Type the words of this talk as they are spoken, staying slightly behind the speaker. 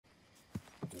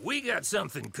We got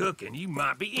something cooking you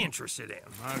might be interested in.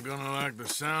 Am I gonna like the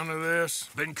sound of this?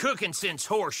 Been cooking since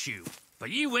Horseshoe,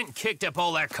 but you went and kicked up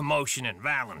all that commotion in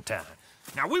Valentine.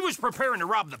 Now, we was preparing to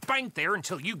rob the bank there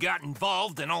until you got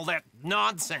involved in all that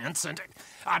nonsense, and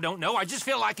I don't know, I just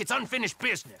feel like it's unfinished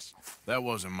business. That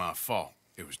wasn't my fault.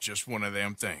 It was just one of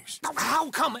them things.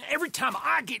 How come every time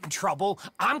I get in trouble,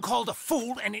 I'm called a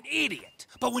fool and an idiot?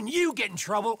 But when you get in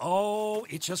trouble, oh,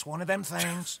 it's just one of them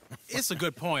things. It's a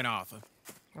good point, Arthur.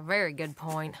 A very good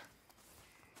point.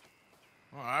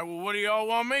 All right, well, what do y'all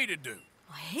want me to do?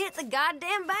 Hit the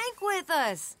goddamn bank with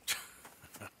us.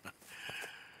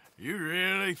 You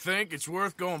really think it's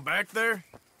worth going back there?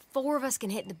 4 of us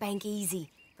can hit the bank easy,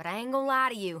 but I ain't gonna lie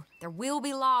to you. There will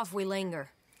be law if we linger.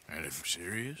 And if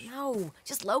serious? No,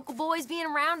 just local boys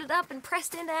being rounded up and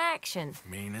pressed into action.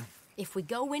 Meaning? If we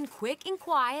go in quick and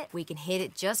quiet, we can hit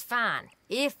it just fine.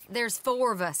 If there's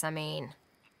 4 of us, I mean.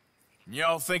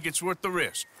 Y'all think it's worth the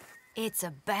risk? It's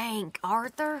a bank,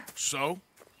 Arthur. So?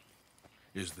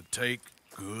 Is the take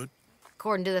good?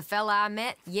 According to the fella I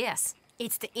met, yes.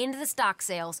 It's the end of the stock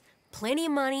sales. Plenty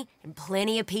of money and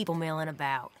plenty of people milling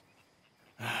about.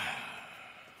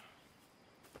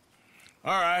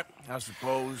 All right, I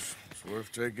suppose it's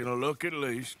worth taking a look at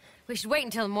least. We should wait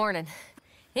until the morning.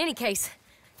 In any case,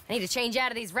 I need to change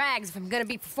out of these rags if I'm gonna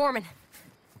be performing.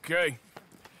 Okay.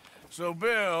 So,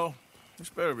 Bill, this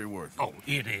better be worth it. Oh,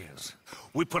 it is.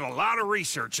 We put a lot of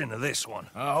research into this one.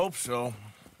 I hope so.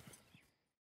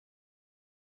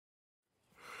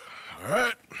 All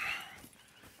right.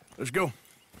 Let's go.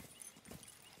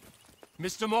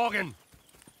 Mr. Morgan,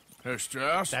 Herr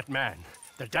Strauss? that man,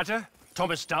 the debtor,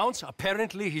 Thomas Downs,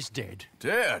 apparently he's dead.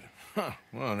 Dead? Huh.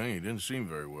 Well, he didn't seem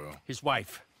very well. His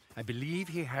wife, I believe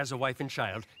he has a wife and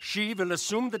child. She will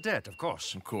assume the debt, of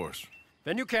course. Of course.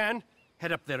 When you can,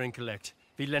 head up there and collect.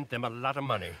 We lent them a lot of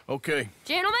money. Okay.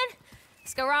 Gentlemen,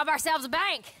 let's go rob ourselves a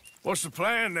bank. What's the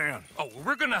plan, then? Oh,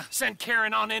 we're gonna send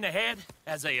Karen on in ahead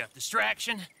as a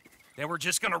distraction. Then we're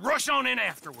just gonna rush on in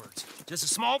afterwards. Just a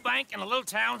small bank in a little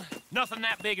town. Nothing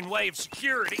that big in way of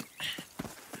security.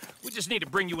 We just need to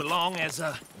bring you along as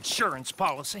a insurance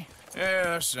policy. Yeah,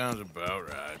 that sounds about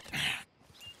right.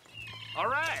 All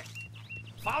right.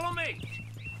 Follow me.